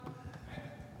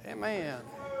Amen.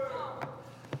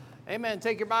 Amen.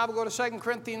 Take your Bible, go to 2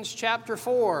 Corinthians chapter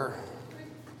 4.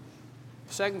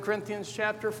 2 Corinthians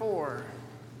chapter 4.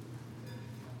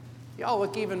 Y'all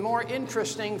look even more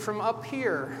interesting from up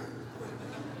here.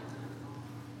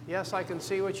 Yes, I can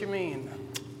see what you mean.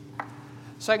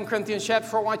 2 Corinthians chapter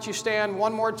 4, I want you to stand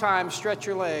one more time, stretch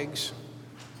your legs.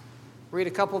 Read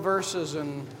a couple verses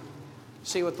and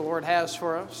see what the Lord has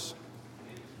for us.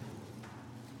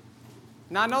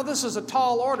 Now, I know this is a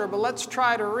tall order, but let's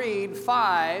try to read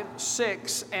 5,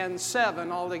 6, and 7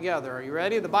 all together. Are you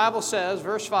ready? The Bible says,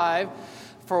 verse 5,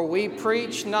 "For we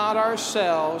preach not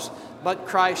ourselves, but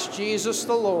Christ Jesus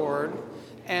the Lord,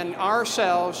 and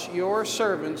ourselves your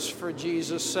servants for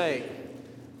Jesus' sake.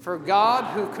 For God,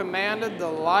 who commanded the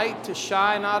light to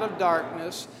shine out of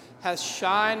darkness, has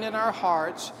shined in our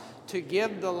hearts to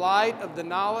give the light of the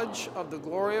knowledge of the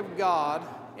glory of God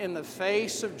in the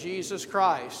face of Jesus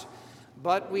Christ.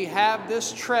 But we have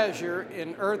this treasure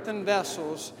in earthen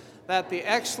vessels, that the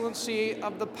excellency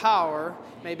of the power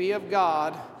may be of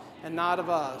God and not of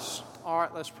us." All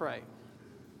right, let's pray.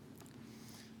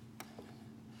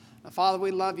 Now, Father,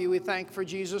 we love you. We thank you for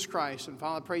Jesus Christ. And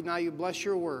Father, I pray now you bless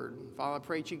your word. Father, I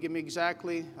pray that you give me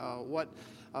exactly what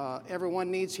everyone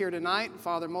needs here tonight.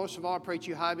 Father, most of all, I pray that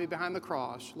you hide me behind the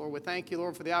cross. Lord, we thank you,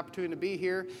 Lord, for the opportunity to be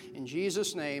here. In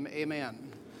Jesus' name,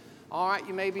 amen. All right,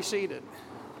 you may be seated.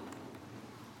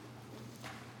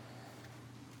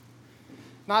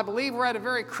 Now, I believe we're at a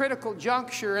very critical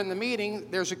juncture in the meeting.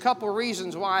 There's a couple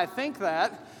reasons why I think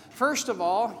that. First of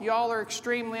all, y'all are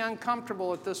extremely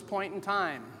uncomfortable at this point in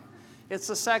time. It's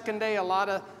the second day. A lot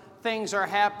of things are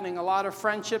happening. A lot of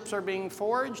friendships are being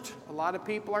forged. A lot of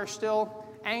people are still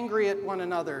angry at one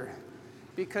another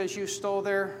because you stole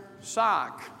their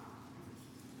sock.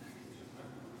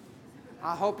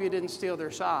 I hope you didn't steal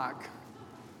their sock.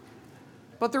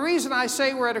 But the reason I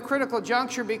say we're at a critical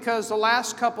juncture because the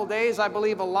last couple days, I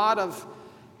believe a lot of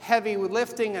heavy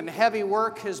lifting and heavy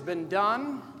work has been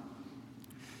done.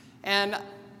 And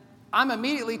I'm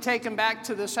immediately taken back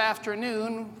to this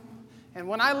afternoon. And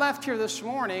when I left here this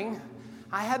morning,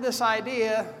 I had this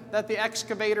idea that the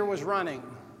excavator was running.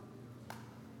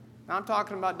 Now, I'm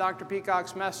talking about Dr.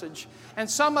 Peacock's message. And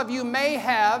some of you may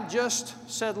have just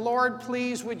said, "Lord,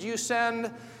 please, would you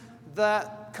send the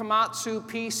Komatsu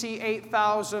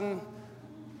PC-8000,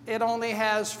 it only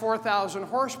has 4,000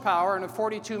 horsepower and a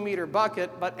 42-meter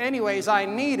bucket, but anyways, I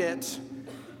need it,"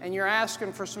 and you're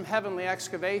asking for some heavenly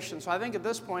excavation. So I think at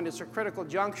this point it's a critical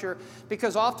juncture,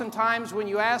 because oftentimes when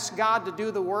you ask God to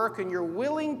do the work and you're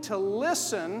willing to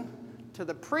listen to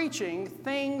the preaching,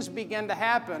 things begin to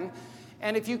happen.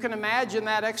 And if you can imagine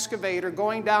that excavator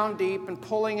going down deep and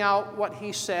pulling out what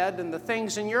he said and the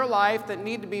things in your life that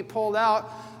need to be pulled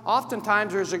out,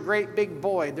 oftentimes there's a great big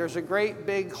void. There's a great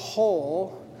big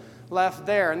hole left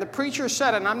there. And the preacher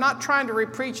said it, and I'm not trying to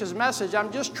re-preach his message.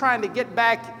 I'm just trying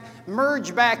to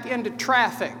merge back into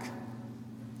traffic.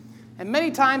 And many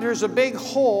times there's a big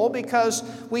hole because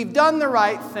we've done the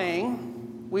right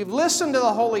thing, we've listened to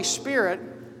the Holy Spirit,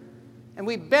 and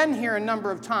we've been here a number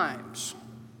of times.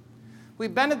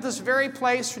 We've been at this very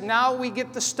place. Now we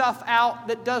get the stuff out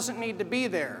that doesn't need to be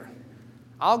there.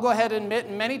 I'll go ahead and admit,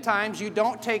 many times you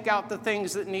don't take out the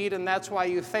things that need, and that's why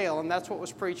you fail, and that's what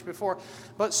was preached before.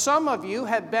 But some of you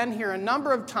have been here a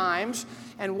number of times,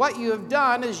 and what you have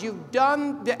done is you've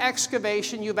done the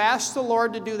excavation, you've asked the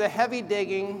Lord to do the heavy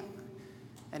digging,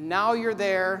 and now you're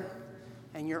there,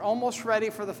 and you're almost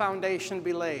ready for the foundation to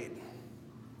be laid.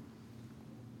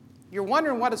 You're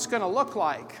wondering what it's going to look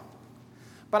like.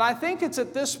 But I think it's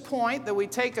at this point that we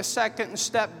take a second and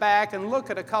step back and look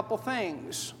at a couple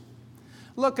things.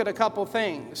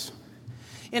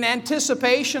 In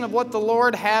anticipation of what the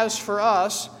Lord has for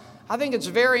us, I think it's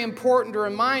very important to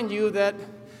remind you that,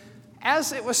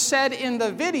 as it was said in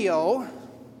the video,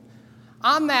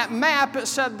 on that map it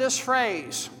said this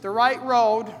phrase, "The right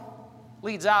road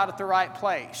leads out at the right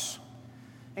place."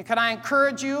 And can I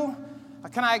encourage you,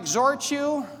 can I exhort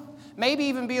you, maybe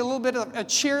even be a little bit of a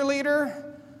cheerleader,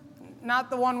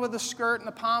 not the one with the skirt and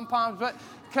the pom-poms, but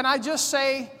can I just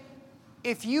say,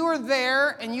 if you are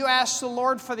there and you ask the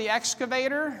Lord for the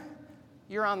excavator,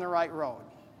 you're on the right road.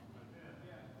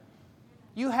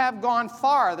 You have gone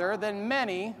farther than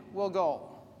many will go.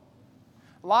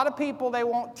 A lot of people, they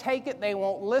won't take it, they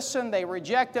won't listen, they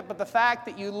reject it, but the fact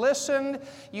that you listened,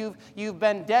 you've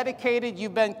been dedicated,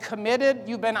 you've been committed,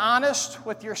 you've been honest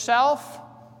with yourself,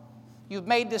 you've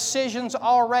made decisions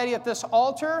already at this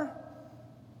altar,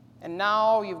 and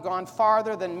now you've gone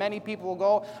farther than many people will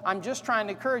go. I'm just trying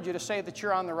to encourage you to say that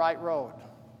you're on the right road.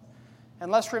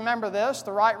 And let's remember this,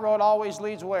 the right road always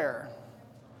leads where?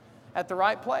 At the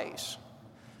right place.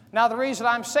 Now, the reason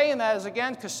I'm saying that is,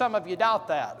 again, because some of you doubt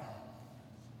that.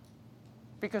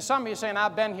 Because some of you are saying,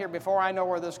 I've been here before, I know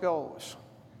where this goes.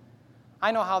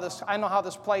 I know how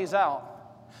this plays out.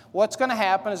 What's going to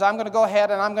happen is I'm going to go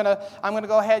ahead and I'm going to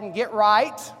go ahead and get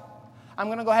right. I'm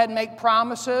going to go ahead and make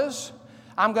promises.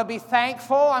 I'm going to be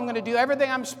thankful. I'm going to do everything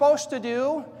I'm supposed to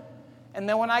do. And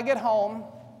then when I get home,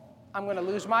 I'm going to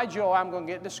lose my joy. I'm going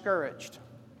to get discouraged.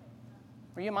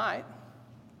 Or you might.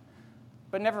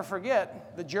 But never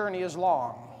forget, the journey is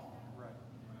long.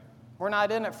 We're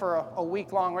not in it for a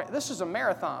week-long race. This is a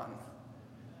marathon.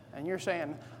 And you're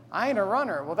saying, I ain't a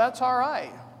runner. Well, that's all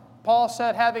right. Paul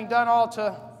said, having done all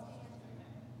to...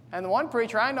 And the one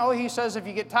preacher I know, he says, if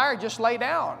you get tired, just lay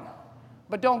down.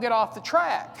 But don't get off the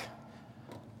track.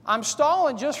 I'm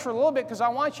stalling just for a little bit because I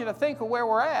want you to think of where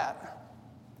we're at.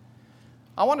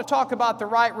 I want to talk about the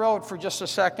right road for just a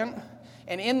second.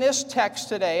 And in this text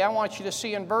today, I want you to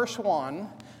see in verse 1,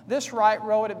 this right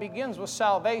road, it begins with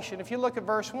salvation. If you look at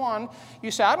verse 1,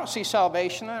 you say, I don't see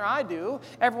salvation there. I do.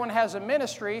 Everyone has a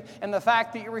ministry, and the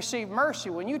fact that you receive mercy.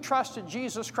 When you trusted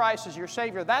Jesus Christ as your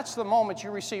Savior, that's the moment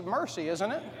you receive mercy,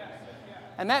 isn't it?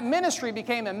 And that ministry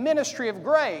became a ministry of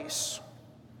grace.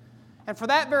 And for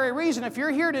that very reason, if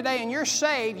you're here today and you're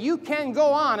saved, you can go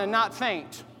on and not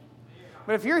faint.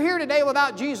 But if you're here today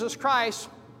without Jesus Christ,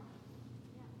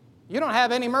 you don't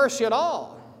have any mercy at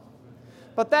all.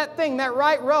 But that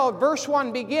right road, verse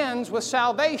 1 begins with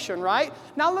salvation, right?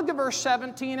 Now look at verse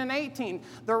 17 and 18.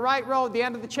 The right road, the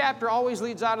end of the chapter, always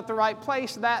leads out at the right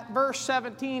place. That verse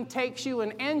 17 takes you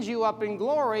and ends you up in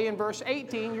glory. In verse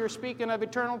 18, you're speaking of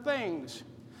eternal things.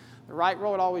 The right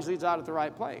road always leads out at the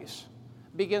right place.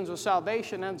 Begins with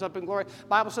salvation, ends up in glory. The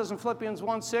Bible says in Philippians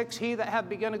 1:6, he that hath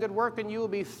begun a good work in you will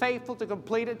be faithful to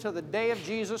complete it to the day of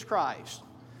Jesus Christ.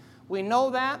 We know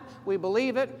that. We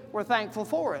believe it. We're thankful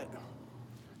for it.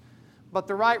 But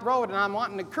the right road, and I'm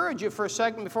wanting to encourage you for a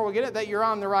second before we get it, that you're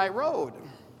on the right road.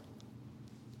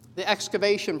 The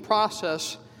excavation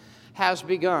process has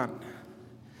begun.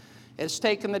 It's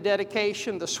taken the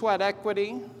dedication, the sweat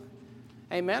equity.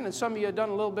 Amen. And some of you have done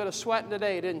a little bit of sweating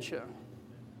today, didn't you?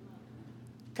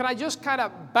 Can I just kind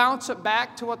of bounce it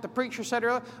back to what the preacher said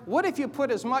earlier? What if you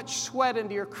put as much sweat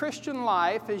into your Christian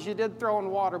life as you did throwing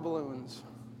water balloons?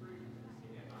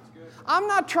 I'm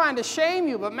not trying to shame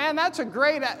you, but man, that's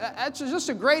just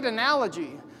a great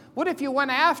analogy. What if you went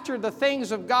after the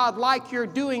things of God like you're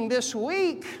doing this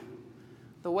week,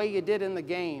 the way you did in the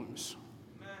games?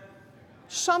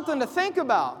 Something to think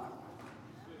about.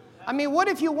 I mean, what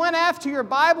if you went after your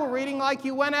Bible reading like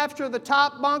you went after the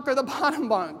top bunk or the bottom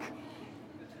bunk?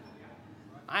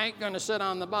 I ain't going to sit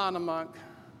on the bottom bunk.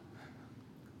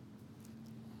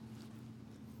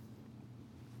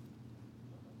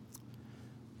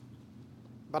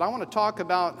 But I want to talk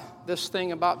about this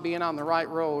thing about being on the right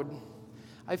road.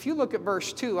 If you look at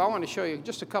verse 2, I want to show you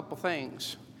just a couple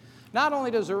things. Not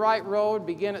only does the right road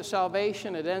begin at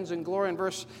salvation, it ends in glory in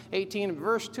verse 18. In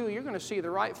verse 2, you're going to see the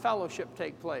right fellowship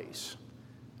take place.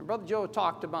 And Brother Joe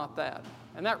talked about that.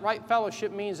 And that right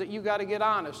fellowship means that you've got to get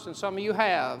honest, and some of you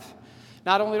have.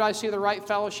 Not only do I see the right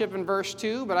fellowship in verse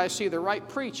 2, but I see the right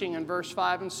preaching in verse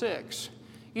 5 and 6.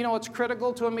 You know what's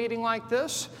critical to a meeting like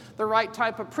this? The right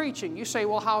type of preaching. You say,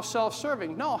 well, how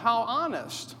self-serving? No, how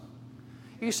honest.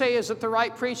 You say, is it the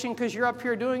right preaching because you're up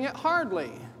here doing it?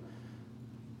 Hardly.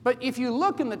 But if you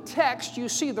look in the text, you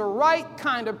see the right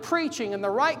kind of preaching, and the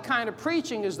right kind of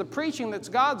preaching is the preaching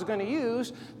that God's going to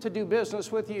use to do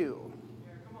business with you.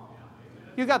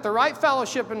 You got the right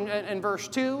fellowship in verse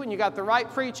 2, and you got the right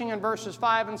preaching in verses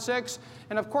 5 and 6,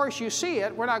 and of course you see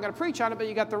it. We're not going to preach on it, but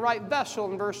you got the right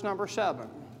vessel in verse number 7.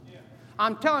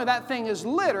 I'm telling you, that thing is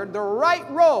littered. The right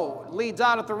road leads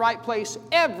out at the right place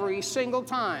every single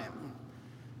time.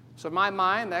 So in my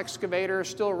mind, the excavator is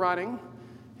still running,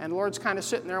 and the Lord's kind of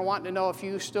sitting there wanting to know if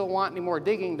you still want any more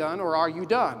digging done, or are you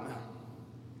done?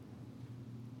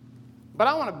 But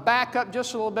I want to back up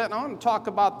just a little bit, and I want to talk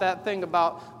about that thing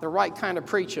about the right kind of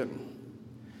preaching.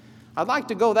 I'd like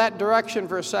to go that direction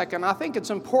for a second. I think it's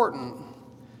important.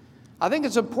 I think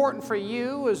it's important for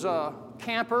you as a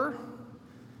camper.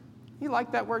 You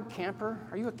like that word, camper?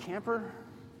 Are you a camper?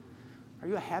 Are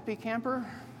you a happy camper?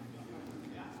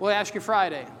 We'll ask you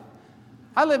Friday.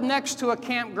 I live next to a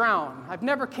campground. I've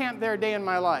never camped there a day in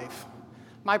my life.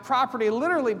 My property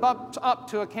literally bumps up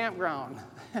to a campground.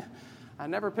 I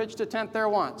never pitched a tent there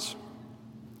once.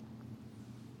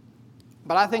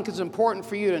 But I think it's important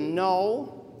for you to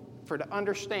know, to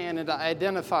understand, and to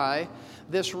identify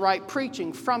this right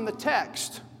preaching from the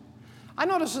text. I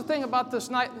notice the thing about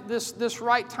this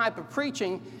right type of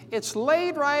preaching, it's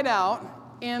laid right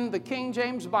out in the King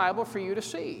James Bible for you to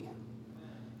see.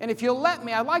 And if you'll let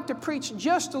me, I'd like to preach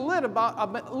just a little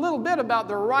bit about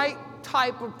the right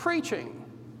type of preaching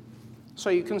so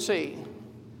you can see.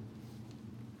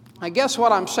 I guess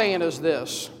what I'm saying is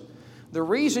this. The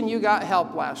reason you got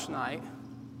help last night,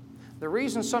 the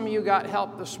reason some of you got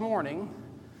help this morning,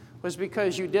 was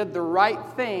because you did the right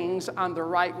things on the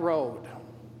right road.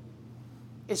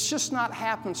 It's just not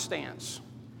happenstance.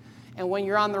 And when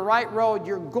you're on the right road,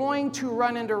 you're going to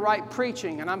run into right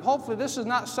preaching. And hopefully this does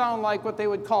not sound like what they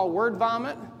would call word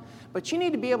vomit, but you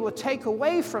need to be able to take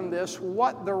away from this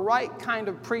what the right kind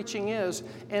of preaching is,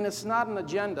 and it's not an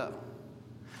agenda.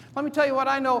 Let me tell you what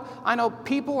I know. I know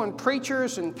people and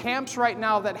preachers and camps right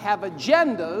now that have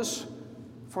agendas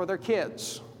for their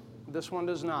kids. This one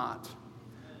does not.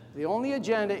 The only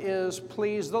agenda is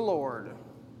please the Lord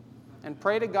and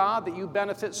pray to God that you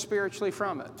benefit spiritually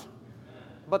from it.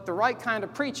 But the right kind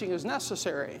of preaching is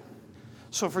necessary.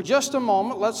 So for just a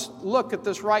moment, let's look at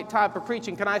this right type of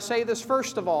preaching. Can I say this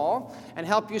first of all and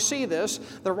help you see this?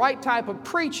 The right type of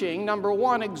preaching, number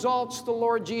one, exalts the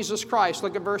Lord Jesus Christ.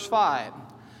 Look at verse 5.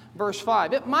 Verse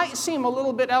 5. It might seem a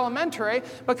little bit elementary,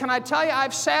 but can I tell you,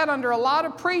 I've sat under a lot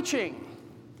of preaching.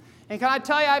 And can I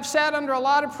tell you, I've sat under a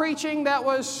lot of preaching that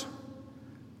was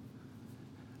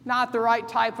not the right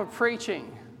type of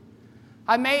preaching.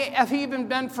 I may have even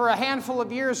been for a handful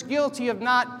of years guilty of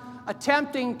not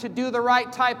attempting to do the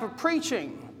right type of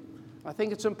preaching. I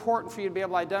think it's important for you to be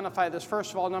able to identify this.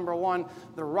 First of all, number one,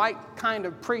 the right kind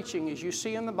of preaching, as you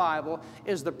see in the Bible,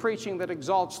 is the preaching that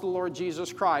exalts the Lord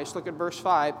Jesus Christ. Look at verse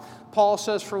 5. Paul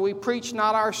says, "For we preach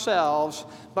not ourselves,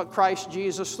 but Christ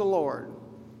Jesus the Lord."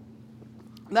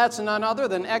 That's none other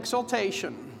than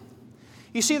exaltation.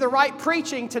 You see, the right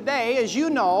preaching today, as you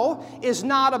know, is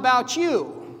not about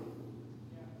you.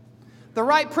 The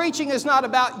right preaching is not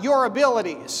about your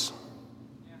abilities,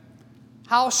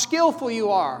 how skillful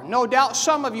you are. No doubt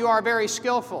some of you are very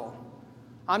skillful.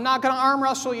 I'm not going to arm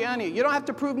wrestle you any. You don't have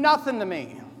to prove nothing to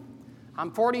me.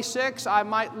 I'm 46. I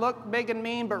might look big and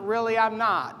mean, but really I'm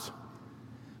not.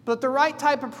 But the right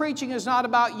type of preaching is not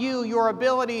about you, your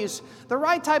abilities. The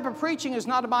right type of preaching is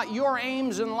not about your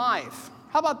aims in life.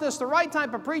 How about this? The right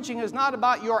type of preaching is not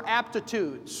about your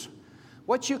aptitudes,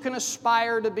 what you can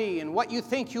aspire to be and what you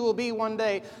think you will be one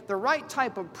day. The right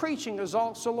type of preaching is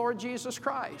also Lord Jesus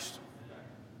Christ.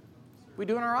 We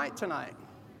doing all right tonight?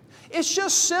 It's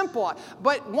just simple.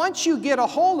 But once you get a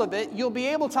hold of it, you'll be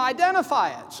able to identify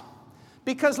it.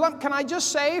 Because can I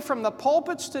just say from the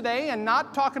pulpits today, and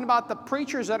not talking about the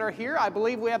preachers that are here, I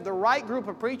believe we have the right group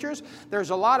of preachers.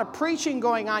 There's a lot of preaching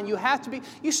going on. You have to be.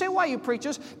 You say, why you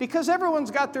preachers? Because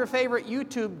everyone's got their favorite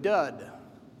YouTube dud.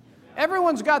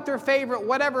 Everyone's got their favorite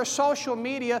whatever social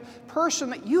media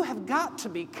person that you have got to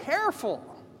be careful.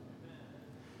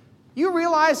 You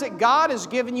realize that God has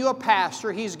given you a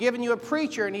pastor, He's given you a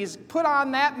preacher, and He's put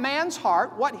on that man's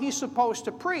heart what he's supposed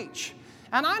to preach.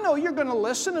 And I know you're going to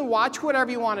listen and watch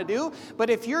whatever you want to do, but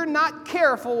if you're not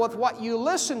careful with what you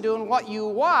listen to and what you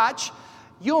watch,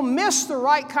 you'll miss the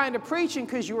right kind of preaching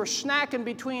because you were snacking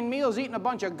between meals eating a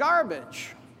bunch of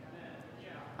garbage.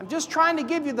 I'm just trying to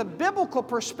give you the biblical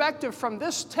perspective from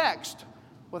this text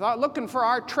without looking for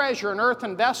our treasure in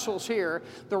earthen vessels here.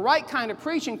 The right kind of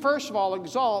preaching, first of all,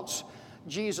 exalts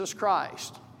Jesus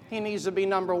Christ. He needs to be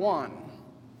number one.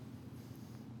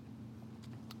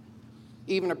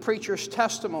 Even a preacher's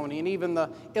testimony and even the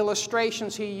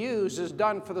illustrations he used is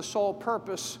done for the sole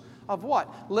purpose of what?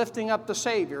 Lifting up the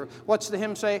Savior. What's the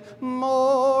hymn say?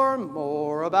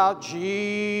 More about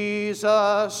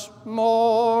Jesus,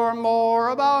 more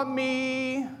about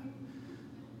me.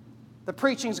 The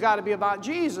preaching's got to be about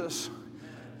Jesus.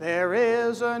 There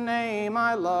is a name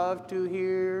I love to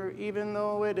hear, even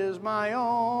though it is my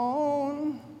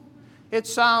own. It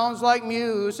sounds like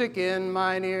music in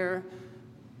mine ear.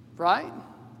 Right?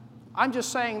 I'm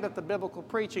just saying that the biblical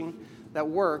preaching that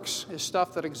works is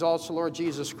stuff that exalts the Lord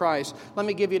Jesus Christ. Let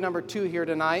me give you number 2 here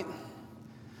tonight.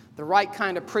 The right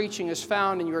kind of preaching is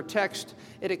found in your text.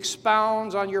 It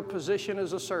expounds on your position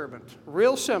as a servant.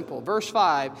 Real simple. Verse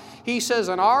 5, he says,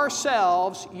 "And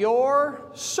ourselves, your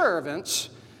servants,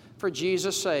 for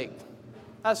Jesus' sake."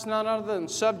 That's none other than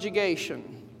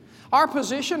subjugation. Our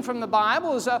position from the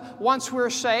Bible is once we're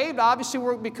saved, obviously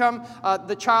we'll become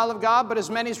the child of God, but as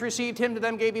many as received Him, to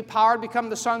them gave He power to become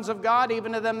the sons of God,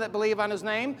 even to them that believe on His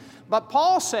name. But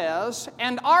Paul says,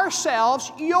 "And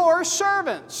ourselves, your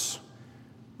servants."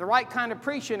 The right kind of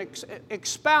preaching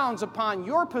expounds upon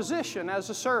your position as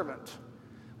a servant.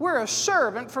 We're a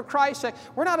servant for Christ's sake.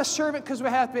 We're not a servant because we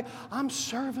have to be, I'm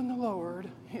serving the Lord.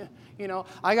 You know,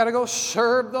 I got to go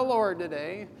serve the Lord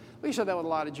today. We said that with a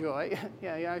lot of joy.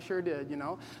 Yeah, I sure did, you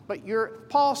know. But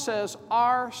Paul says,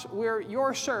 we're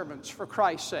your servants for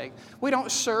Christ's sake. We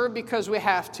don't serve because we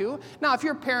have to. Now, if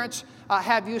your parents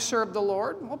have you serve the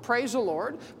Lord, well, praise the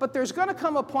Lord. But there's going to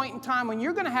come a point in time when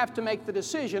you're going to have to make the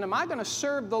decision, am I going to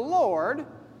serve the Lord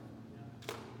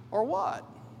or what?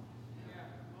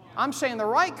 I'm saying the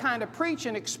right kind of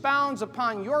preaching expounds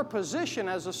upon your position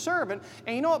as a servant.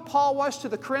 And you know what Paul was to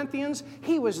the Corinthians?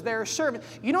 He was their servant.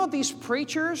 You know these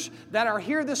preachers that are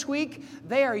here this week?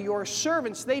 They are your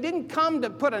servants. They didn't come to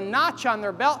put a notch on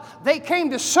their belt. They came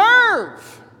to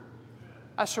serve.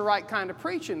 That's the right kind of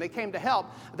preaching. They came to help.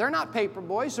 They're not paper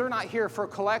boys. They're not here for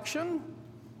collection.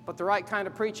 But the right kind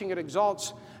of preaching, it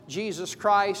exalts Jesus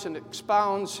Christ and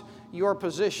expounds your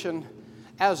position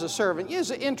as a servant.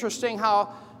 Isn't it interesting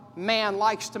how man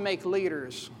likes to make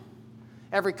leaders?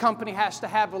 Every company has to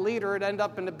have a leader. It ends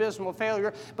up in abysmal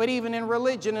failure. But even in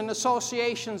religion and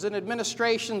associations and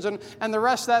administrations and the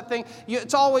rest of that thing,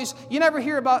 it's always, you never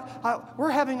hear about,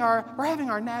 we're having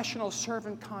our national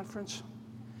servant conference.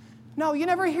 No, you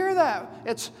never hear that.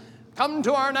 It's, come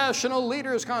to our national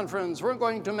leaders conference. We're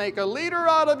going to make a leader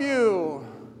out of you.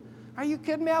 Are you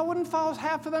kidding me? I wouldn't follow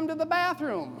half of them to the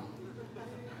bathroom.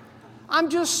 I'm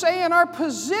just saying our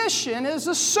position is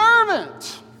a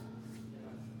servant.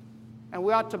 And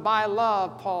we ought to, by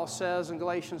love, Paul says in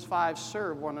Galatians 5,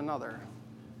 serve one another.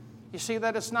 You see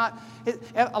that it's not,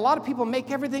 a lot of people make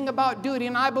everything about duty,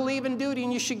 and I believe in duty,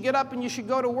 and you should get up and you should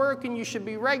go to work, and you should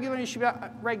be regular, and you should be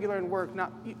regular in work.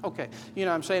 Not, okay, you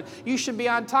know what I'm saying. You should be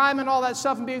on time and all that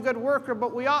stuff and be a good worker,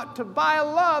 but we ought to, by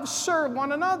love, serve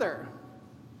one another.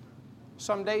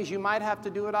 Some days you might have to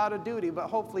do it out of duty, but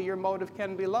hopefully your motive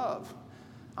can be love.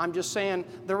 I'm just saying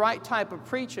the right type of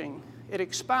preaching, it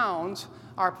expounds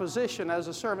our position as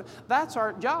a servant. That's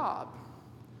our job.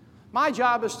 My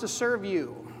job is to serve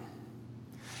you.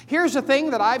 Here's the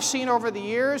thing that I've seen over the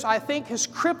years, I think has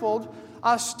crippled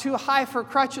us too high for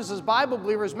crutches as Bible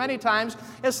believers many times.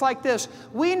 It's like this.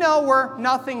 We know we're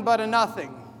nothing but a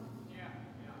nothing.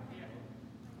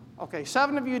 Okay,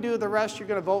 7 of you do, the rest you're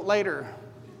going to vote later.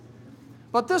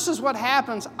 But this is what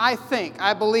happens,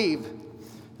 I believe.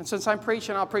 And since I'm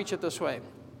preaching, I'll preach it this way.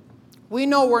 We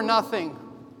know we're nothing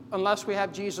unless we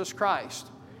have Jesus Christ.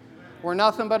 We're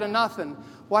nothing but a nothing.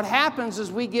 What happens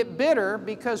is we get bitter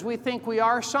because we think we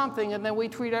are something, and then we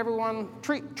treat everyone,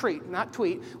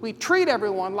 we treat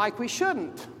everyone like we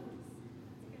shouldn't.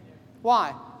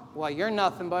 Why? Well, you're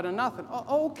nothing but a nothing.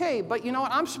 Oh, okay, but you know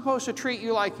what? I'm supposed to treat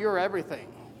you like you're everything.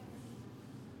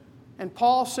 And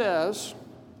Paul says,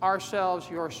 ourselves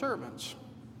your servants.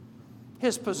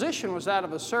 His position was that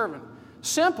of a servant.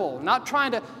 Simple, not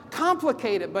trying to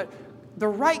complicate it, but the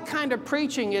right kind of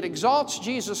preaching, it exalts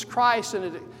Jesus Christ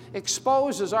and it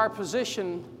exposes our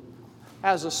position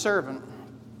as a servant.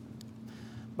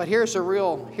 But here's a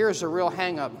real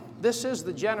hang-up. This is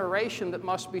the generation that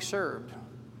must be served.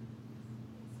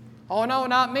 Oh no,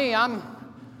 not me. I'm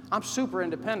super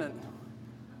independent.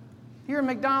 You're at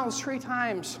McDonald's 3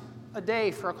 times a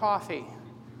day for a coffee.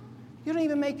 You don't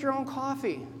even make your own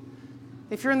coffee.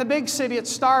 If you're in the big city,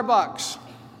 it's Starbucks.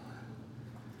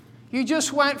 You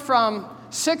just went from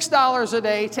 $6 a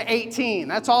day to $18.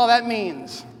 That's all that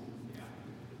means.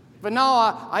 But no,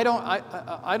 I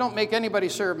don't make anybody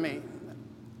serve me.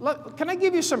 Look, can I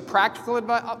give you some practical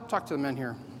advice? I'll talk to the men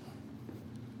here.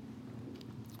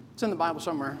 It's in the Bible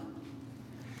somewhere.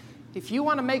 If you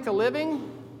want to make a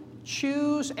living,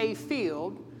 choose a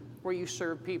field where you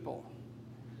serve people.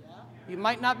 You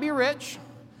might not be rich,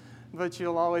 but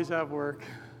you'll always have work.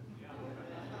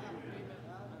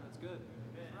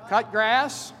 Cut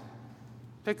grass,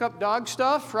 pick up dog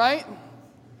stuff, right?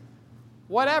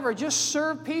 Whatever, just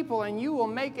serve people and you will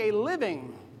make a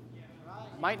living.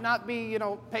 Might not be,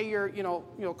 pay your,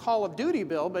 Call of Duty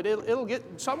bill, but it'll get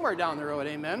somewhere down the road,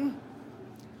 amen?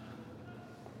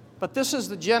 But this is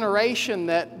the generation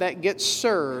that gets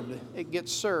served. It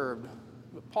gets served.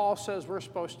 But Paul says we're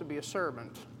supposed to be a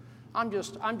servant. I'm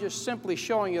just simply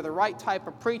showing you the right type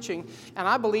of preaching, and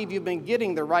I believe you've been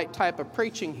getting the right type of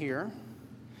preaching here.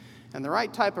 And the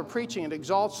right type of preaching, it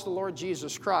exalts the Lord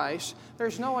Jesus Christ.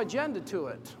 There's no agenda to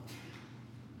it.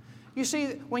 You see,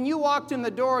 when you walked in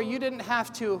the door, you didn't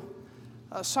have to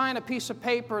sign a piece of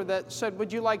paper that said,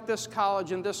 would you like this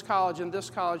college and this college and this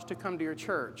college to come to your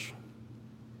church?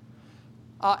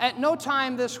 At no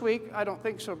time this week, I don't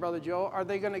think so, Brother Joe, are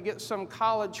they going to get some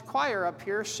college choir up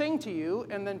here, sing to you,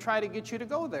 and then try to get you to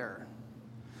go there.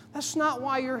 That's not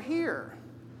why you're here.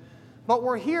 But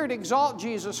we're here to exalt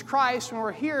Jesus Christ, and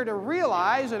we're here to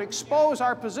realize and expose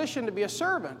our position to be a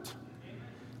servant.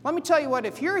 Let me tell you what,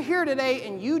 if you're here today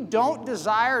and you don't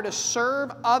desire to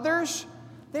serve others,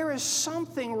 there is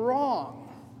something wrong.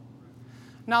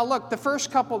 Now, look, the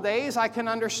first couple days I can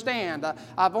understand.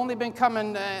 I've only been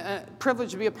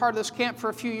privileged to be a part of this camp for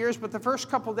a few years, but the first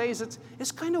couple days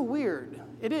it's kind of weird.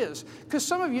 It is. Because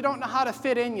some of you don't know how to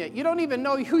fit in yet. You don't even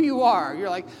know who you are. You're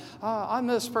like, I'm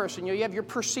this person. You have your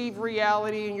perceived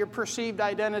reality and your perceived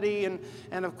identity, and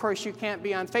of course you can't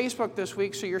be on Facebook this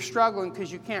week, so you're struggling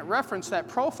because you can't reference that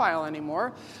profile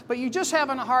anymore. But you're just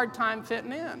having a hard time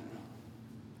fitting in.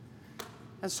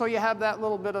 And so you have that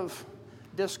little bit of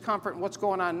discomfort. And what's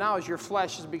going on now is your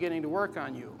flesh is beginning to work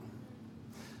on you.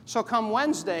 So come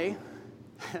Wednesday,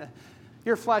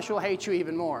 your flesh will hate you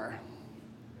even more.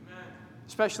 Amen.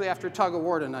 Especially after tug of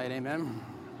war tonight, amen?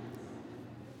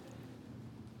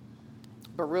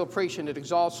 But real preaching, it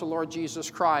exalts the Lord Jesus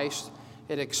Christ.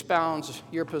 It expounds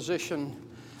your position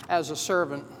as a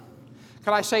servant.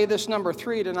 Can I say this number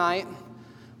 3 tonight?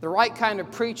 The right kind of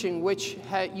preaching which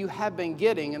you have been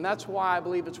getting, and that's why I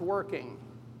believe it's working.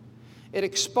 It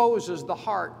exposes the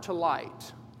heart to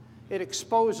light. It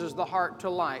exposes the heart to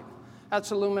light.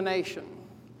 That's illumination.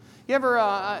 You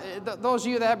ever, those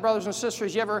of you that have brothers and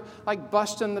sisters, you ever like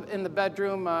bust in the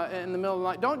bedroom in the middle of the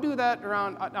night? Don't do that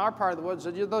around our part of the woods.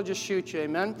 They'll just shoot you,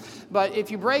 amen? But if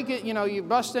you break it, you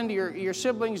bust into your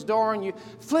sibling's door and you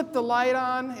flip the light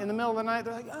on in the middle of the night,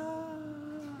 they're like, ah.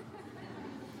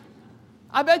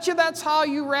 I bet you that's how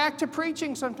you react to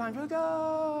preaching sometimes. You're like,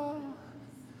 ah.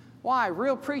 Why?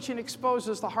 Real preaching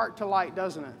exposes the heart to light,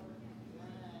 doesn't it?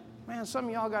 Man, some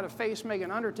of y'all got a face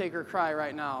making Undertaker cry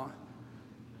right now.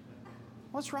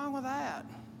 What's wrong with that?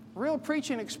 Real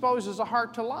preaching exposes the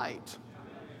heart to light.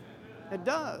 It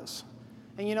does.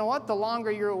 And you know what? The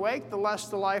longer you're awake, the less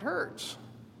the light hurts.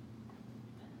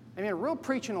 I mean, real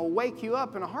preaching will wake you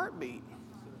up in a heartbeat.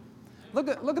 Look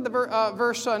at the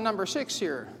verse number 6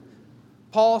 here.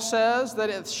 Paul says that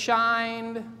it's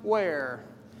shined where?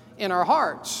 In our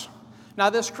hearts. Now,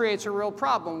 this creates a real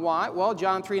problem. Why? Well,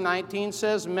 John 3:19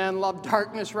 says, men love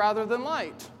darkness rather than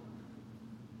light.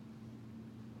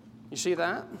 You see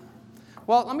that?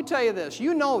 Well, let me tell you this.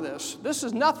 You know this. This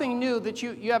is nothing new that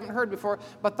you haven't heard before,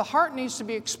 but the heart needs to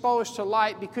be exposed to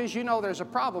light because you know there's a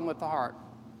problem with the heart.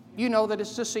 You know that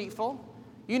it's deceitful.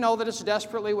 You know that it's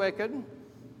desperately wicked.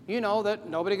 You know that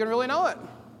nobody can really know it.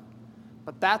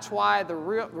 But that's why the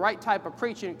right type of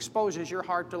preaching exposes your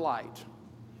heart to light.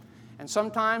 And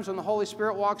sometimes when the Holy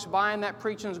Spirit walks by and that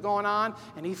preaching's going on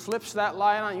and he flips that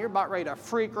light on, you're about ready to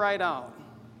freak right out.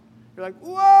 You're like,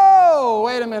 whoa,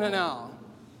 wait a minute now.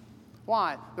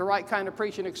 Why? The right kind of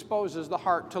preaching exposes the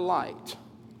heart to light.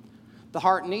 The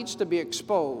heart needs to be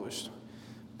exposed.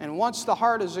 And once the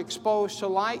heart is exposed to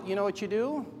light, you know what you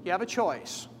do? You have a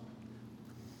choice.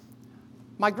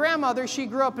 My grandmother, she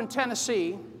grew up in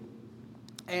Tennessee,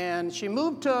 and she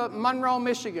moved to Monroe,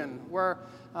 Michigan, where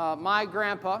my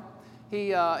grandpa,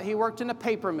 he worked in a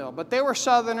paper mill. But they were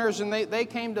Southerners, and they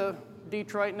came to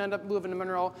Detroit and ended up moving to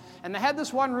Monroe. And they had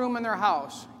this one room in their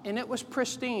house, and it was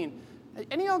pristine.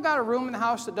 Any of y'all got a room in the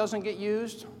house that doesn't get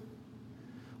used?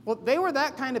 Well, they were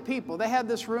that kind of people. They had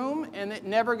this room, and it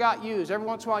never got used. Every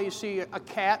once in a while, you see a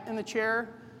cat in the chair.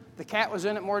 The cat was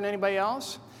in it more than anybody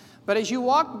else. But as you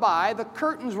walked by, the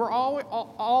curtains were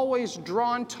always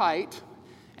drawn tight,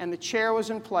 and the chair was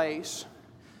in place,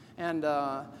 and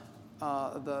the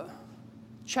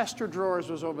Chester drawers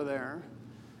was over there.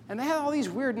 And they had all these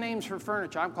weird names for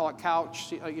furniture. I call it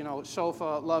couch, sofa,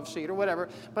 love seat, or whatever.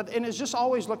 And it just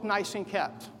always looked nice and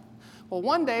kept. Well,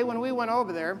 one day when we went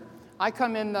over there, I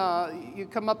come in, you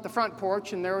come up the front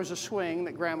porch, and there was a swing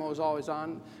that Grandma was always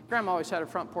on. Grandma always had a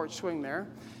front porch swing there.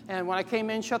 And when I came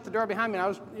in, shut the door behind me,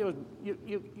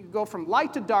 you go from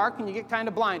light to dark, and you get kind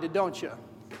of blinded, don't you?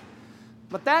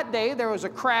 But that day, there was a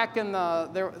crack in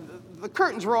the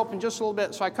curtains were open just a little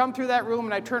bit. So I come through that room,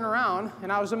 and I turn around,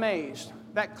 and I was amazed.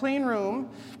 That clean room,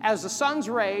 as the sun's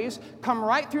rays come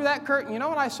right through that curtain, you know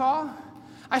what I saw?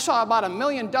 I saw about 1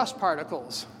 million dust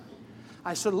particles.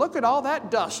 I said, look at all that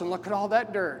dust and look at all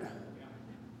that dirt.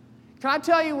 Can I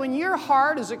tell you, when your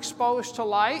heart is exposed to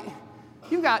light,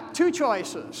 you've got 2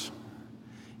 choices.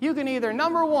 You can either,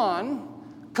 number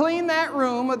 1, clean that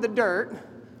room of the dirt,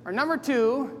 or number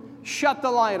 2, shut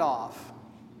the light off.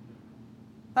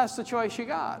 That's the choice you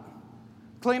got.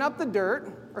 Clean up the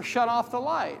dirt or shut off the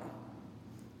light.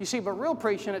 You see, but real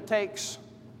preaching, it takes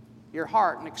your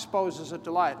heart and exposes it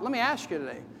to light. Let me ask you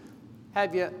today,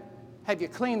 have you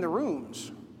cleaned the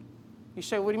rooms? You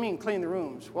say, what do you mean clean the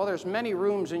rooms? Well, there's many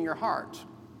rooms in your heart,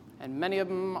 and many of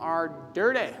them are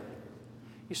dirty.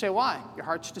 You say, why? Your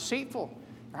heart's deceitful.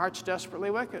 Your heart's desperately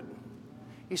wicked.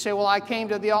 You say, well, I came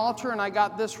to the altar, and I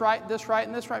got this right, and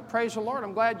this right. Praise the Lord.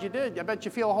 I'm glad you did. I bet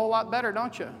you feel a whole lot better,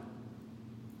 don't you?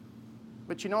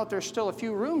 But you know what? There's still a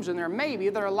few rooms in there, maybe,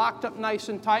 that are locked up nice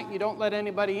and tight and you don't let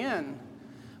anybody in.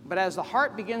 But as the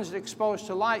heart begins to expose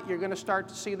to light, you're going to start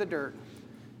to see the dirt.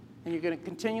 And you're going to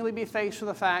continually be faced with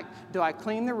the fact, do I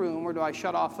clean the room or do I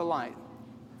shut off the light?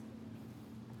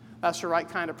 That's the right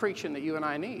kind of preaching that you and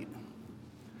I need.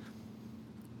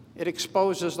 It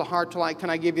exposes the heart to light. Can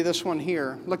I give you this one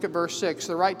here? Look at verse 6.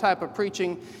 The right type of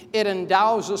preaching, it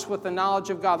endows us with the knowledge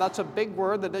of God. That's a big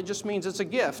word that it just means it's a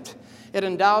gift. It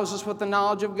endows us with the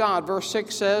knowledge of God. Verse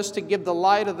 6 says, to give the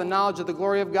light of the knowledge of the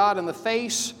glory of God in the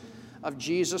face of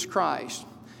Jesus Christ.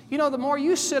 You know, the more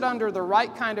you sit under the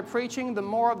right kind of preaching, the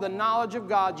more of the knowledge of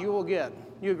God you will get.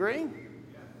 You agree?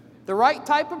 The right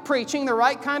type of preaching, the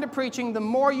right kind of preaching, the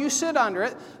more you sit under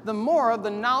it, the more of the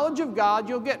knowledge of God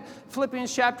you'll get.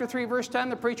 Philippians chapter 3, verse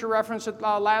 10, the preacher referenced it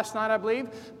last night, I believe.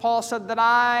 Paul said that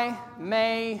I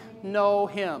may know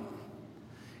Him.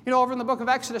 You know, over in the book of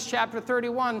Exodus, chapter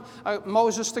 31,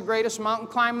 Moses, the greatest mountain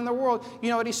climber in the world, you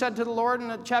know what he said to the Lord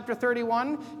in chapter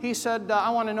 31? He said,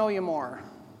 I want to know you more.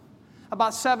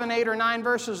 About 7, 8, or 9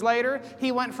 verses later,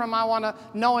 he went from I want to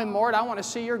know Him more to I want to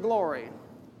see your glory.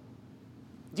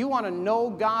 Do you want to know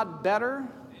God better?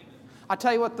 I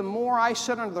tell you what, the more I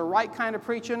sit under the right kind of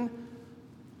preaching,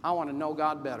 I want to know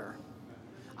God better.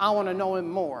 I want to know Him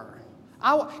more.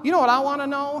 You know what I want to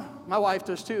know? My wife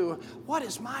does too. What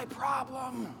is my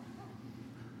problem?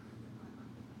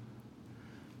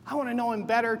 I want to know Him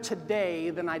better today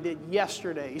than I did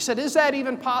yesterday. He said, is that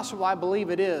even possible? I believe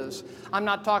it is. I'm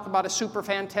not talking about a super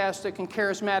fantastic and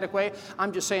charismatic way.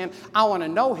 I'm just saying, I want to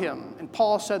know Him. And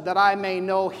Paul said that I may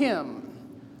know Him.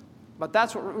 But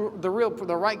that's what the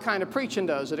right kind of preaching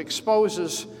does. It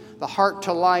exposes the heart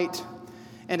to light,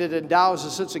 and it endows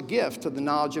us. It's a gift of the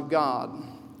knowledge of God.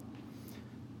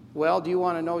 Well, do you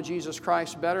want to know Jesus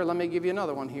Christ better? Let me give you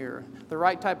another one here. The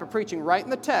right type of preaching, right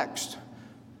in the text.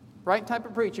 Right type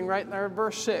of preaching, right there in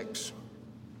verse 6.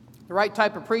 The right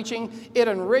type of preaching, it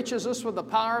enriches us with the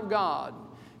power of God.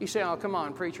 You say, oh, come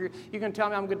on, preacher. You can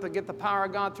tell me I'm going to get the power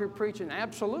of God through preaching?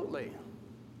 Absolutely.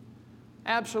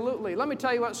 Absolutely. Let me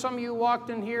tell you what, some of you walked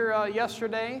in here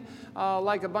yesterday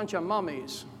like a bunch of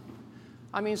mummies.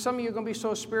 I mean, some of you are going to be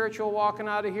so spiritual walking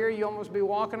out of here, you almost be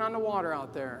walking on the water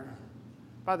out there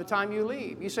by the time you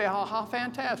leave. You say, oh, how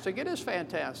fantastic. It is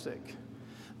fantastic.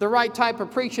 The right type of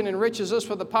preaching enriches us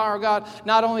with the power of God.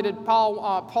 Not only did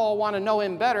Paul want to know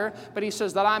Him better, but he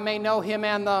says that I may know Him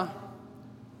and the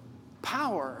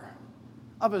power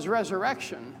of His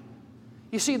resurrection.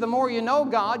 You see, the more you know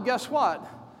God, guess what?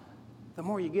 The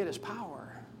more you get His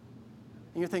power.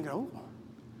 And you're thinking, oh,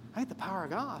 I get the power of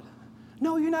God.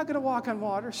 No, you're not going to walk on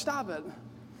water. Stop it.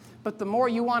 But the more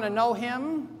you want to know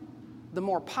Him, the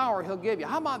more power He'll give you.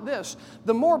 How about this?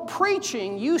 The more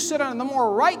preaching you sit under, the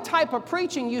more right type of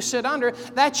preaching you sit under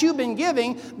that you've been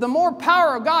giving, the more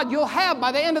power of God you'll have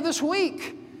by the end of this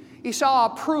week. You say, I'll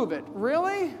prove it.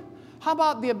 Really? How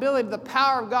about the ability, the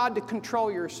power of God to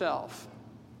control yourself?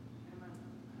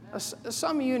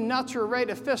 Some of you nuts are ready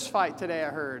to fist fight today, I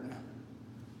heard.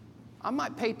 I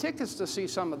might pay tickets to see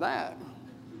some of that.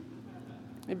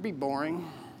 It'd be boring.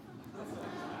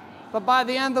 But by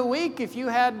the end of the week, if you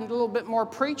had a little bit more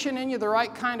preaching in you, the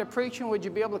right kind of preaching, would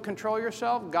you be able to control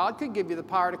yourself? God could give you the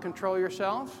power to control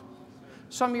yourself.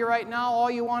 Some of you right now,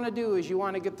 all you want to do is you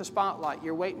want to get the spotlight.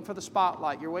 You're waiting for the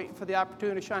spotlight. You're waiting for the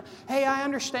opportunity to shine. Hey, I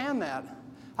understand that.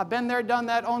 I've been there, done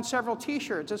that, owned several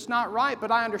T-shirts. It's not right,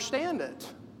 but I understand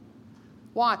it.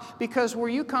 Why? Because where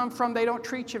you come from, they don't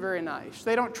treat you very nice.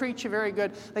 They don't treat you very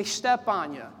good. They step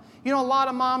on you. You know, a lot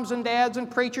of moms and dads and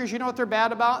preachers, you know what they're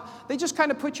bad about? They just kind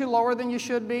of put you lower than you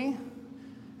should be.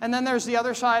 And then there's the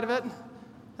other side of it. And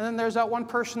then there's that one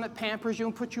person that pampers you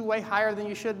and puts you way higher than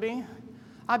you should be.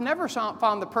 I've never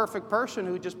found the perfect person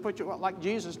who just puts you like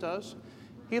Jesus does.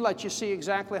 He lets you see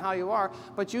exactly how you are.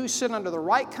 But you sit under the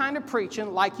right kind of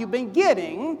preaching like you've been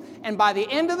getting, and by the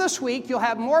end of this week, you'll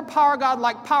have more power,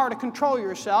 God-like power to control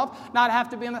yourself, not have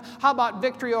to be in the... How about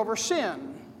victory over sin?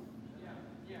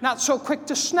 Not so quick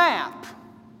to snap.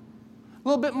 A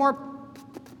little bit more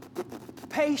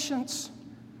patience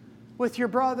with your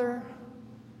brother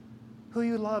who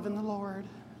you love in the Lord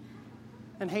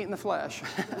and hate in the flesh.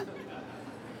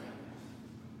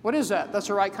 What is that? That's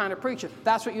the right kind of preaching.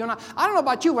 That's what you and I don't know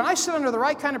about you. When I sit under the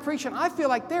right kind of preaching, I feel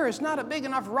like there is not a big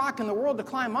enough rock in the world to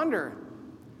climb under.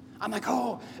 I'm like,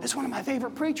 oh, it's one of my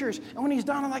favorite preachers. And when he's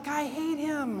done, I'm like, I hate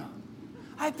him.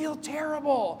 I feel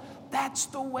terrible. That's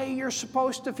the way you're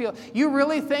supposed to feel. You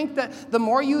really think that the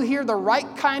more you hear the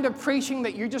right kind of preaching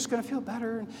that you're just going to feel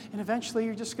better and eventually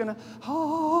you're just going to,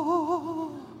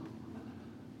 oh.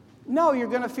 No, you're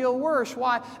going to feel worse.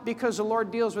 Why? Because the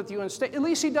Lord deals with you in stages. At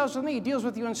least He does with me. He deals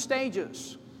with you in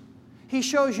stages. He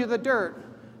shows you the dirt,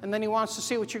 and then he wants to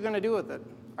see what you're going to do with it.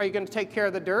 Are you going to take care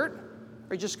of the dirt, or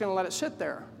are you just going to let it sit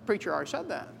there? Preacher already said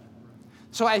that.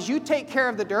 So as you take care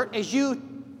of the dirt, as you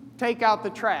take out the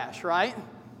trash, right?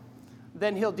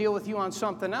 Then he'll deal with you on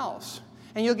something else.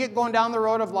 And you'll get going down the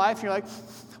road of life, and you're like,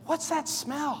 what's that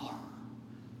smell?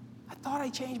 I thought I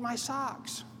changed my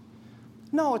socks.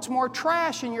 No, it's more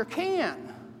trash in your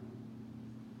can.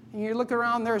 And you look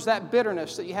around, there's that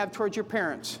bitterness that you have towards your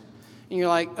parents. And you're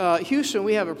like, Houston,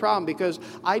 we have a problem because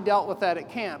I dealt with that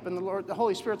at camp. And the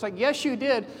Holy Spirit's like, yes, you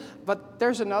did, but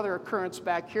there's another occurrence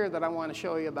back here that I want to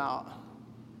show you about.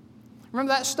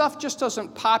 Remember, that stuff just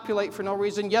doesn't populate for no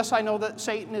reason. Yes, I know that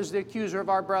Satan is the accuser of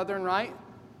our brethren, right?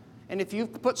 And if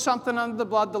you've put something under the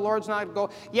blood, the Lord's not going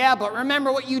to go, yeah, but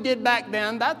remember what you did back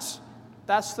then. That's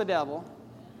the devil.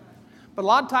 But a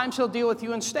lot of times he'll deal with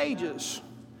you in stages.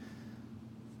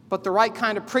 But the right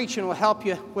kind of preaching will help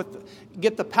you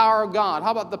get the power of God.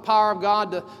 How about the power of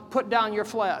God to put down your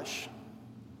flesh?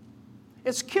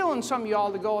 It's killing some of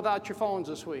y'all to go without your phones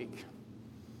this week.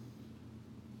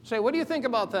 Say, what do you think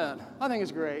about that? I think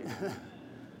it's great.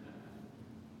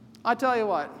 I tell you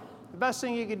what, the best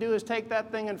thing you could do is take that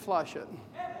thing and flush it.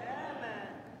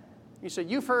 You said,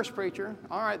 you first, preacher.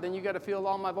 All right, then you got to field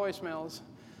all my voicemails,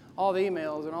 all the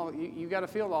emails, and all. You got to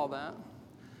field all that.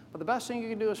 But the best thing you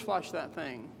can do is flush that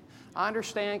thing. I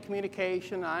understand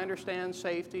communication. I understand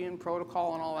safety and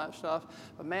protocol and all that stuff.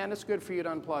 But man, it's good for you to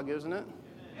unplug, isn't it?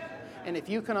 And if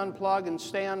you can unplug and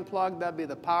stay unplugged, that'd be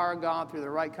the power of God through the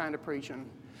right kind of preaching.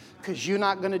 Because you're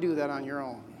not going to do that on your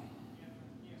own.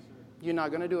 You're not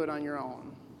going to do it on your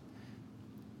own.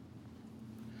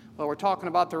 Well, we're talking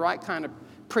about the right kind of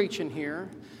preaching here.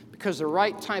 Because the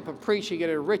right type of preaching, it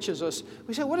enriches us.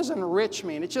 We say, what does enrich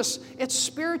mean? It's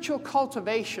spiritual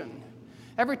cultivation.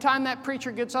 Every time that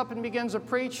preacher gets up and begins to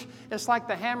preach, it's like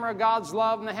the hammer of God's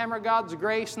love and the hammer of God's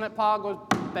grace, and that pile goes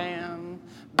bam,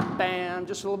 bam,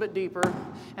 just a little bit deeper.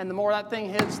 And the more that thing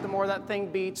hits, the more that thing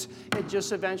beats. It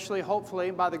just eventually, hopefully,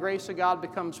 by the grace of God,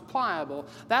 becomes pliable.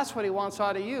 That's what he wants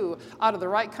out of you, out of the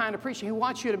right kind of preaching. He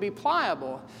wants you to be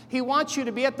pliable. He wants you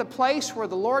to be at the place where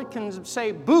the Lord can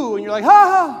say boo, and you're like, ha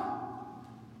ha.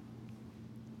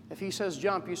 If he says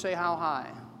jump, you say how high.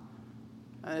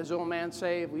 And as old man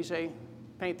say, if we say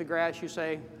paint the grass, you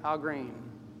say how green.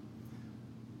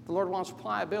 The Lord wants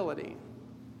pliability.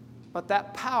 But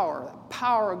that power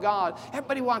of God,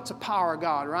 everybody wants the power of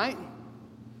God, right?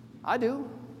 I do.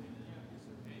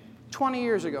 20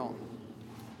 years ago.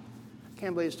 I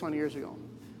can't believe it's 20 years ago.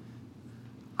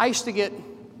 I used to get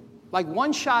like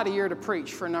one shot a year to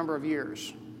preach for a number of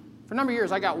years. For a number of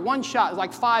years, I got one shot. It was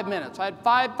like 5 minutes. I had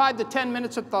 5 to 10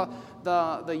 minutes at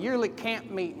the yearly camp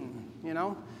meeting, you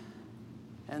know.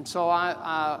 And so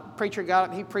preacher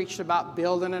got up. He preached about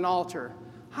building an altar.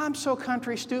 I'm so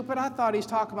country stupid. I thought he's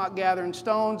talking about gathering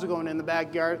stones, going in the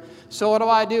backyard. So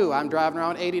what do? I'm driving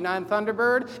around 89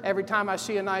 Thunderbird. Every time I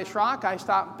see a nice rock, I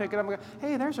stop and pick it up and go,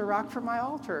 hey, there's a rock for my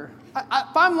altar.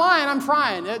 If I'm lying, I'm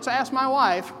frying. Ask my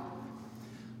wife.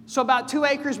 So about 2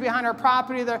 acres behind our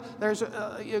property, there's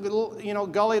a little,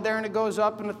 gully there, and it goes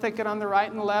up in a thicket on the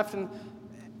right and the left,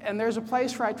 and there's a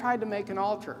place where I tried to make an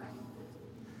altar.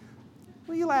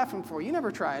 What are you laughing for? You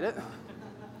never tried it.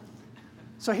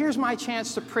 So here's my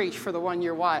chance to preach for the 1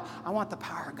 year. Why? I want the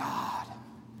power of God.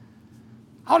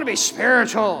 I want to be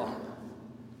spiritual.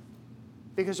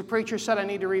 Because the preacher said I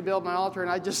need to rebuild my altar,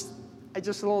 and I just a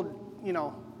little,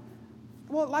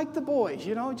 like the boys,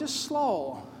 just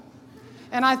slow.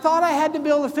 And I thought I had to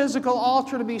build a physical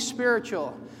altar to be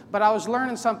spiritual. But I was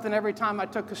learning something every time I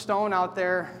took a stone out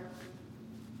there.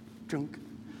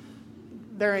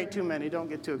 There ain't too many. Don't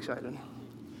get too excited.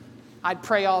 I'd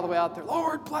pray all the way out there,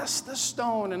 Lord, bless this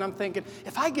stone. And I'm thinking,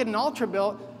 if I get an altar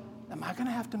built, am I going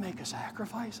to have to make a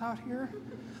sacrifice out here?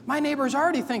 My neighbors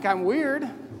already think I'm weird.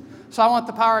 So I want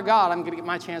the power of God. I'm going to get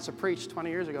my chance to preach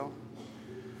 20 years ago.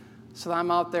 So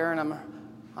I'm out there, and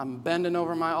I'm bending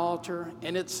over my altar,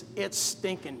 and it's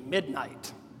stinking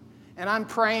midnight. And I'm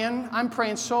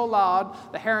praying so loud,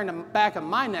 the hair in the back of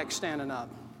my neck standing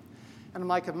up. And I'm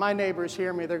like, if my neighbors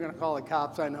hear me, they're going to call the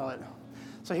cops, I know it.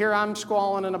 So here I'm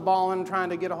squalling and bawling,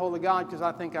 trying to get a hold of God because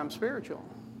I think I'm spiritual.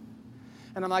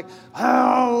 And I'm like,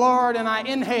 oh, Lord, and I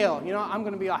inhale. I'm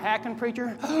going to be a hacking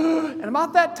preacher. And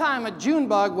about that time, a June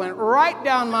bug went right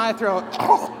down my throat.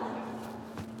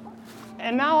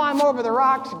 And now I'm over the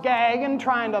rocks gagging,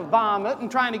 trying to vomit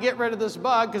and trying to get rid of this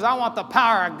bug because I want the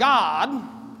power of God.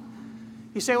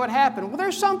 You say, what happened? Well,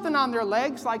 there's something on their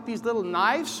legs, like these little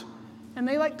knives, and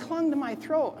they clung to my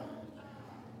throat.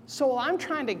 So I'm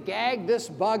trying to gag this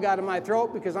bug out of my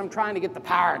throat because I'm trying to get the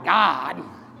power of God.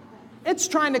 It's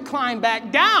trying to climb back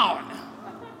down.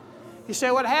 You say,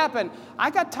 what happened? I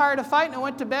got tired of fighting and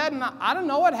went to bed, and I don't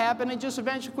know what happened. It just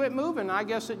eventually quit moving. I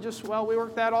guess it just, well, we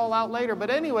worked that all out later. But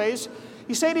anyways,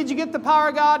 you say, did you get the power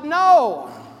of God? No.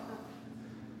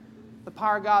 The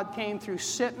power of God came through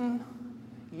sitting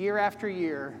year after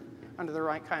year under the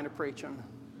right kind of preaching.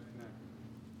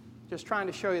 Just trying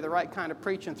to show you the right kind of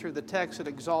preaching through the text that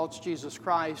exalts Jesus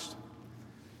Christ.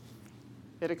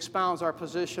 It expounds our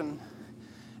position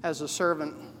as a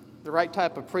servant. The right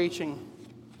type of preaching,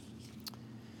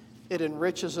 it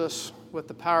enriches us with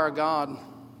the power of God.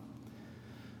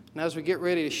 And as we get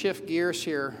ready to shift gears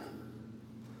here,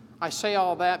 I say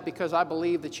all that because I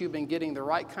believe that you've been getting the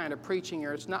right kind of preaching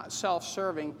here. It's not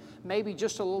self-serving, maybe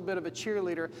just a little bit of a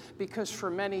cheerleader, because for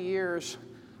many years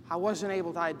I wasn't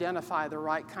able to identify the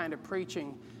right kind of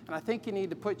preaching. And I think you need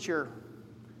to put your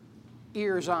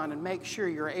ears on and make sure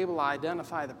you're able to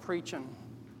identify the preaching.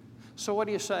 So what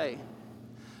do you say?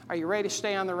 Are you ready to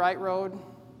stay on the right road?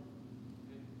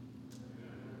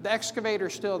 The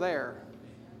excavator's still there.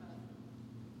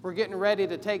 We're getting ready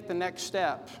to take the next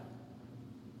step.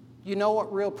 You know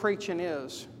what real preaching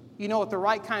is. You know what the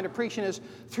right kind of preaching is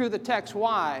through the text.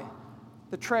 Why?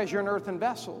 The treasure in earthen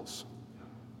vessels.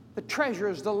 The treasure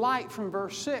is the light from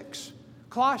verse 6.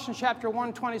 Colossians chapter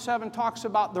 1:27 talks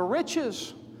about the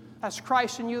riches. That's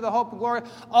Christ in you, the hope of glory.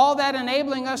 All that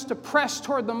enabling us to press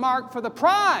toward the mark for the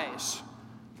prize,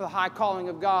 for the high calling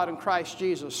of God in Christ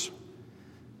Jesus.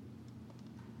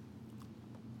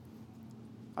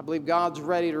 I believe God's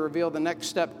ready to reveal the next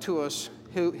step to us.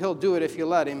 He'll do it if you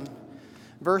let Him.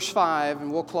 Verse 5,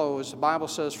 and we'll close. The Bible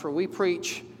says, for we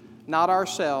preach not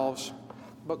ourselves,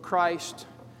 but Christ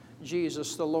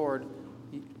Jesus the Lord.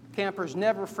 Campers,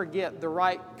 never forget the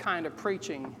right kind of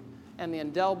preaching and the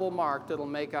indelible mark that'll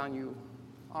make on you.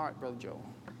 All right, Brother Joe.